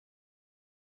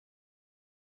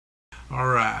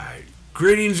Alright,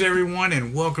 greetings everyone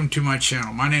and welcome to my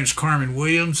channel. My name is Carmen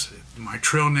Williams. My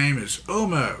trail name is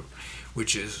OMO,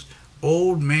 which is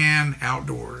Old Man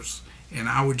Outdoors. And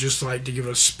I would just like to give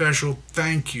a special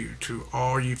thank you to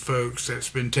all you folks that's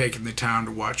been taking the time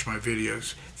to watch my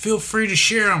videos. Feel free to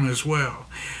share them as well.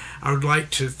 I would like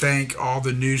to thank all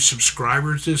the new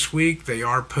subscribers this week. They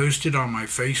are posted on my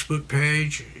Facebook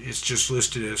page. It's just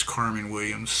listed as Carmen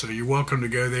Williams, so you're welcome to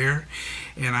go there.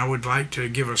 And I would like to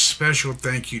give a special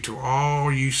thank you to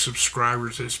all you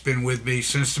subscribers that's been with me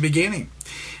since the beginning.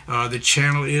 The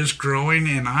channel is growing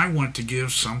and I want to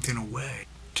give something away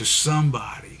to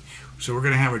somebody. So we're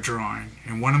going to have a drawing.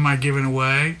 And what am I giving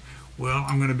away? Well,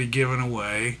 I'm going to be giving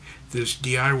away this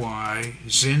DIY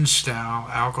Zen-Style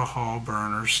alcohol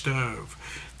burner stove.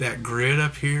 That grid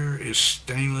up here is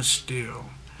stainless steel.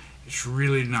 It's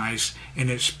really nice, and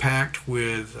it's packed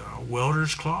with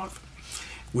welder's cloth,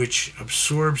 which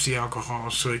absorbs the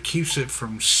alcohol, so it keeps it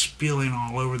from spilling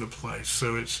all over the place.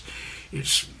 So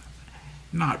it's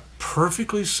not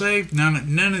perfectly safe. None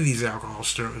of these alcohol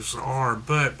stoves are,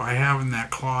 but by having that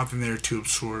cloth in there to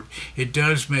absorb, it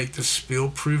does make the spill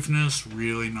proofness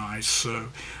really nice. So,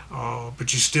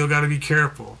 but you still got to be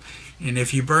careful. And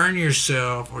if you burn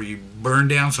yourself or you burn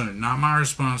down something, not my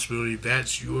responsibility,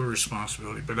 that's your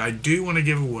responsibility. But I do want to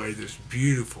give away this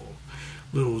beautiful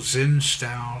little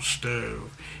Zen-Style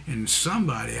stove, and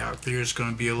somebody out there is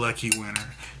going to be a lucky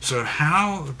winner. So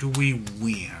how do we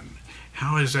win?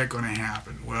 How is that going to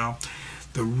happen? Well,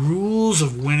 the rules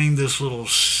of winning this little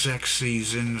sexy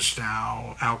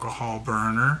Zen-Style alcohol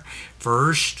burner: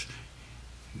 first,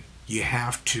 you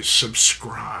have to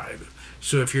subscribe.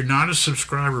 So if you're not a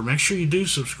subscriber, make sure you do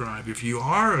subscribe. If you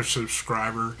are a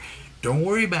subscriber, don't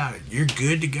worry about it. You're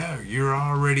good to go. You're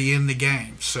already in the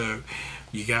game. So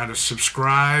you got to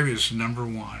subscribe is number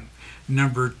one.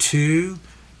 Number two,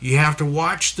 you have to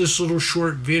watch this little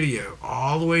short video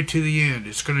all the way to the end.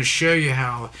 It's going to show you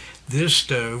how this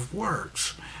stove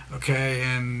works, okay,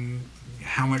 and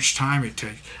how much time it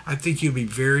takes. I think you'll be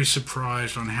very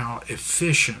surprised on how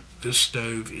efficient this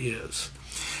stove is.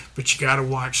 But you got to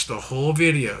watch the whole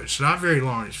video. It's not very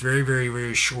long. It's very, very,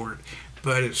 very short,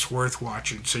 but it's worth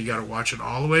watching. So you got to watch it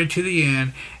all the way to the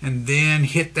end, and then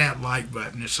hit that like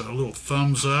button. It's a little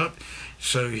thumbs up,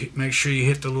 so make sure you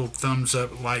hit the little thumbs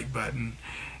up like button.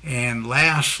 And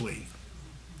lastly,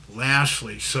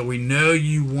 so we know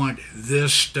you want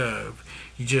this stove,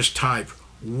 you just type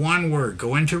one word.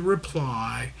 Go into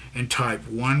reply and type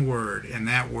one word, and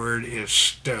that word is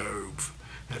stove.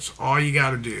 That's all you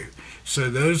got to do.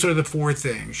 So those are the four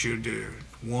things you do.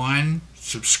 1,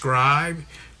 subscribe.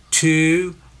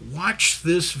 2, watch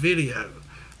this video.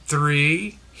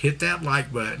 3, hit that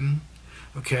like button.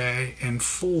 Okay, and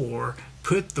 4,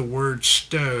 put the word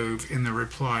stove in the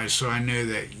reply so I know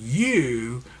that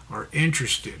you are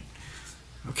interested.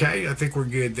 Okay, I think we're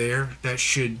good there. That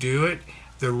should do it.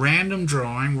 The random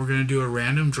drawing, we're going to do a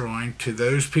random drawing to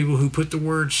those people who put the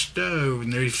word stove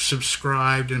and they've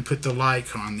subscribed and put the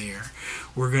like on there.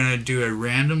 We're going to do a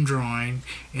random drawing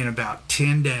in about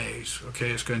 10 days.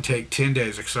 Okay, it's going to take 10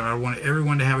 days because I want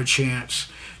everyone to have a chance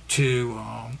to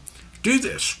do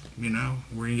this. You know,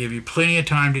 we're going to give you plenty of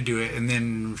time to do it, and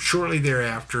then shortly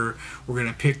thereafter we're going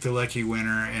to pick the lucky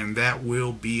winner, and that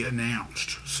will be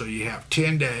announced. So you have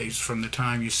 10 days from the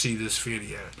time you see this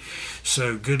video.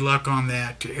 So good luck on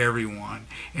that to everyone,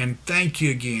 and thank you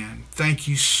again. Thank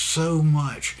you so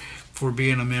much for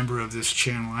being a member of this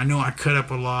channel. I know I cut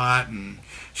up a lot and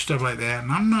stuff like that,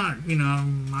 and I'm not, you know,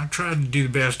 I try to do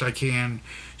the best I can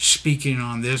speaking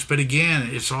on this, but again,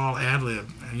 it's all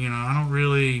ad-lib. You know, I don't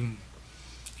really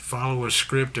follow a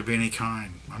script of any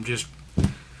kind. I'm just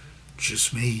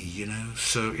me, you know.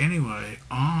 So anyway,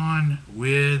 on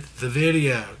with the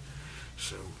video.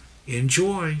 So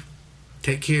enjoy,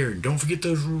 take care, and don't forget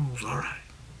those rules. All right,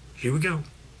 here we go.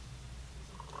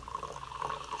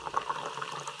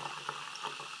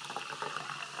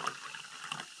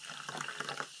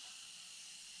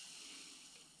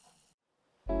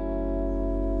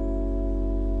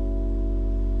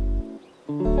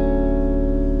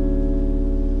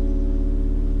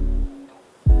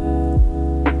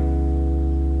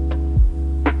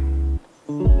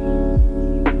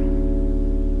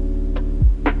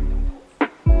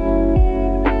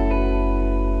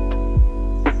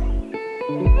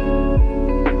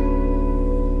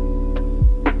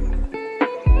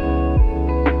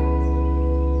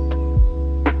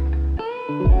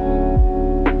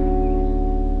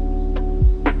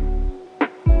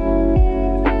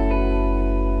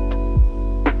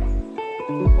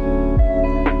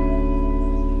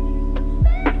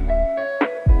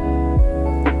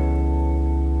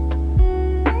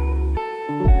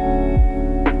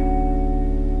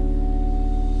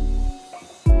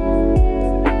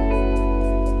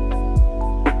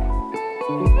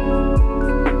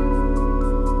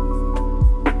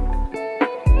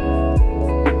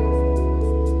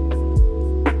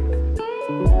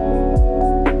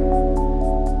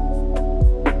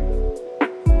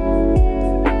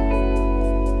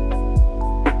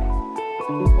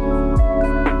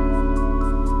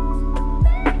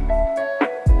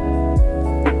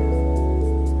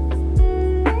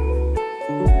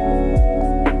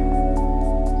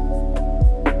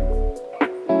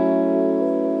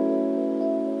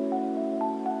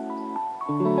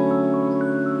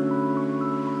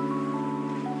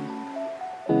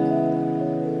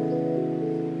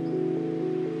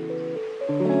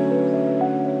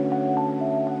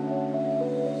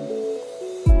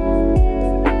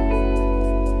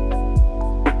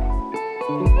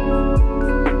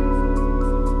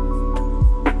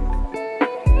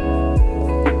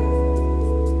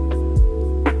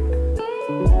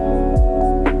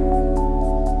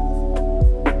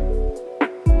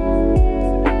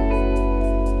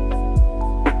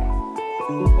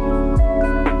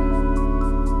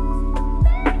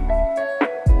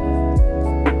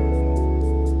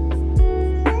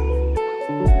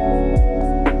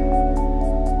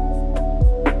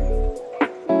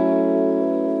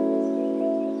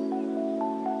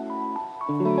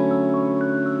 you.